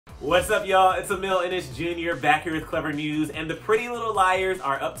What's up, y'all? It's Emile, Ennis Jr. back here with Clevver News, and the Pretty Little Liars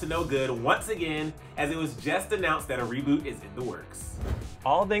are up to no good once again, as it was just announced that a reboot is in the works.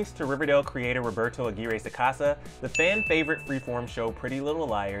 All thanks to Riverdale creator Roberto Aguirre-Sacasa, the fan-favorite freeform show Pretty Little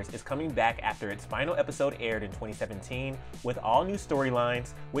Liars is coming back after its final episode aired in 2017 with all new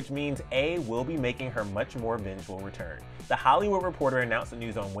storylines, which means A will be making her much more vengeful return. The Hollywood Reporter announced the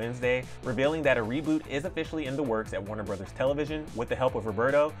news on Wednesday, revealing that a reboot is officially in the works at Warner Brothers Television with the help of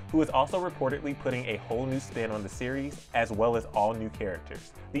Roberto, who is also reportedly putting a whole new spin on the series, as well as all new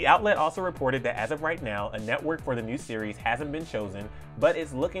characters. The outlet also reported that as of right now, a network for the new series hasn't been chosen, but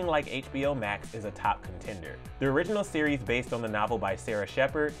it's looking like HBO Max is a top contender. The original series, based on the novel by Sarah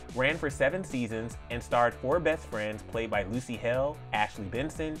Shepard, ran for 7 seasons and starred 4 best friends played by Lucy Hale, Ashley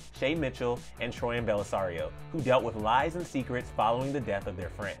Benson, Shay Mitchell, and Troian Bellisario, who dealt with lies and secrets following the death of their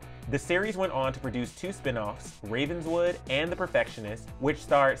friend. The series went on to produce 2 spin-offs, Ravenswood and The Perfectionist, which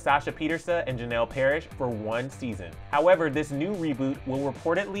starred Sasha Petersa and Janelle Parrish for 1 season. However, this new reboot will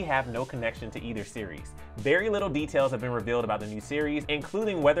reportedly have no connection to either series. Very little details have been revealed about the new series,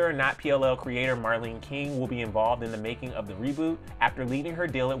 including whether or not PLL creator Marlene King will be involved in the making of the reboot after leaving her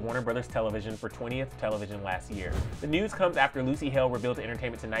deal at Warner Brothers Television for 20th Television last year. The news comes after Lucy Hale revealed to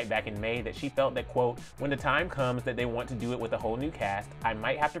Entertainment Tonight back in May that she felt that, quote, "When the time comes that they want to do it with a whole new cast, I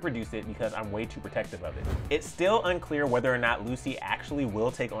might have to produce it because I'm way too protective of it." It's still unclear whether or not Lucy actually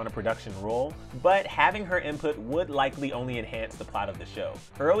will take on a production role, but having her input would likely only enhance the plot of the show.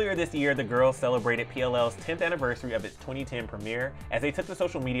 Earlier this year, the girls celebrated PLL's 10th anniversary of its 2010 premiere as they took to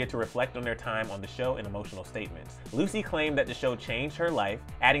social media to reflect on their time on the show in emotional statements. Lucy claimed that the show changed her life,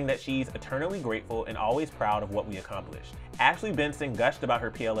 adding that she's eternally grateful and always proud of what we accomplished. Ashley Benson gushed about her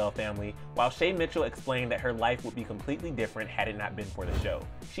PLL family, while Shay Mitchell explained that her life would be completely different had it not been for the show.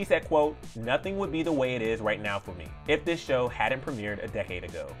 She said, quote, "Nothing would be the way it is right now for me if this show hadn't premiered a decade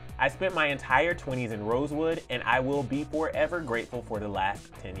ago. I spent my entire 20s in Rosewood, and I will be forever grateful for the last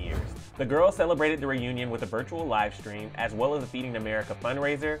 10 years." The girls celebrated the reunion with a virtual live stream, as well as a Feeding America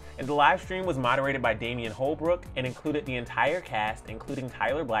fundraiser, and the live stream was moderated by Damian Holbrook and included the entire cast, including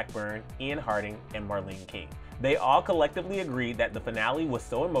Tyler Blackburn, Ian Harding, and Marlene King. They all collectively agreed that the finale was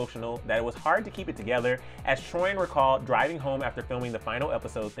so emotional that it was hard to keep it together, as Troian recalled driving home after filming the final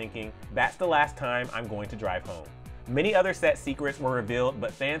episode thinking, "That's the last time I'm going to drive home." Many other set secrets were revealed,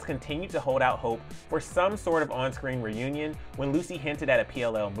 but fans continued to hold out hope for some sort of on-screen reunion when Lucy hinted at a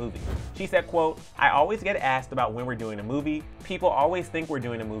PLL movie. She said, quote, "I always get asked about when we're doing a movie. People always think we're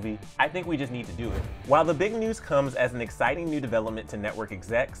doing a movie. I think we just need to do it." While the big news comes as an exciting new development to network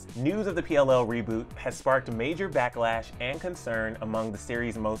execs, news of the PLL reboot has sparked major backlash and concern among the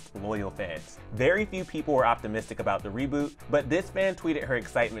series' most loyal fans. Very few people were optimistic about the reboot, but this fan tweeted her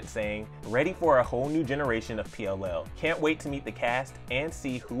excitement saying, "Ready for a whole new generation of PLL. Can't wait to meet the cast and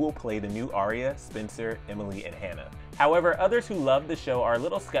see who will play the new Aria, Spencer, Emily, and Hannah." However, others who loved the show are a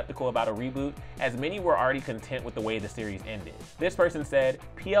little skeptical about a reboot, as many were already content with the way the series ended. This person said,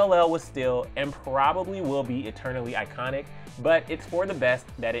 "PLL was still and probably will be eternally iconic, but it's for the best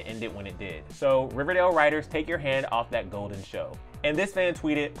that it ended when it did. So Riverdale writers, take your hand off that golden show." And this fan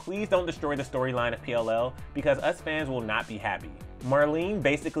tweeted, "Please don't destroy the storyline of PLL because us fans will not be happy. Marlene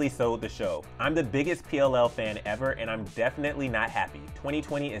basically sold the show. I'm the biggest PLL fan ever, and I'm definitely not happy.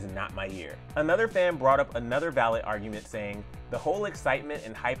 2020 is not my year." Another fan brought up another valid argument saying, "The whole excitement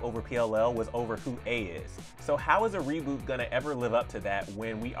and hype over PLL was over who A is. So how is a reboot gonna ever live up to that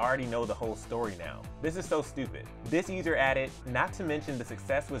when we already know the whole story now? This is so stupid." This user added, "Not to mention the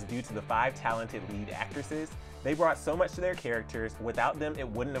success was due to the 5 talented lead actresses. They brought so much to their characters. Without them, it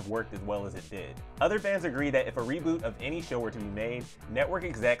wouldn't have worked as well as it did." Other fans agree that if a reboot of any show were to be made, network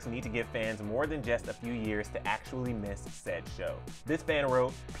execs need to give fans more than just a few years to actually miss said show. This fan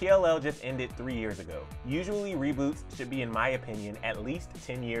wrote, "PLL just ended 3 years ago. Usually reboots should be, in my opinion, at least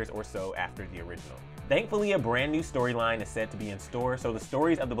 10 years or so after the original." Thankfully, a brand new storyline is said to be in store, so the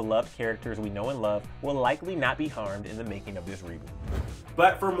stories of the beloved characters we know and love will likely not be harmed in the making of this reboot.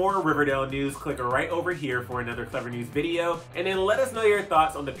 But for more Riverdale news, click right over here for another Clevver News video, and then let us know your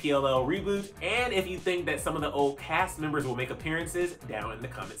thoughts on the PLL reboot, and if you think that some of the old cast members will make appearances down in the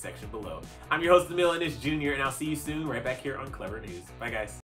comment section below. I'm your host, Emile Ennis Jr., and I'll see you soon right back here on Clevver News. Bye, guys.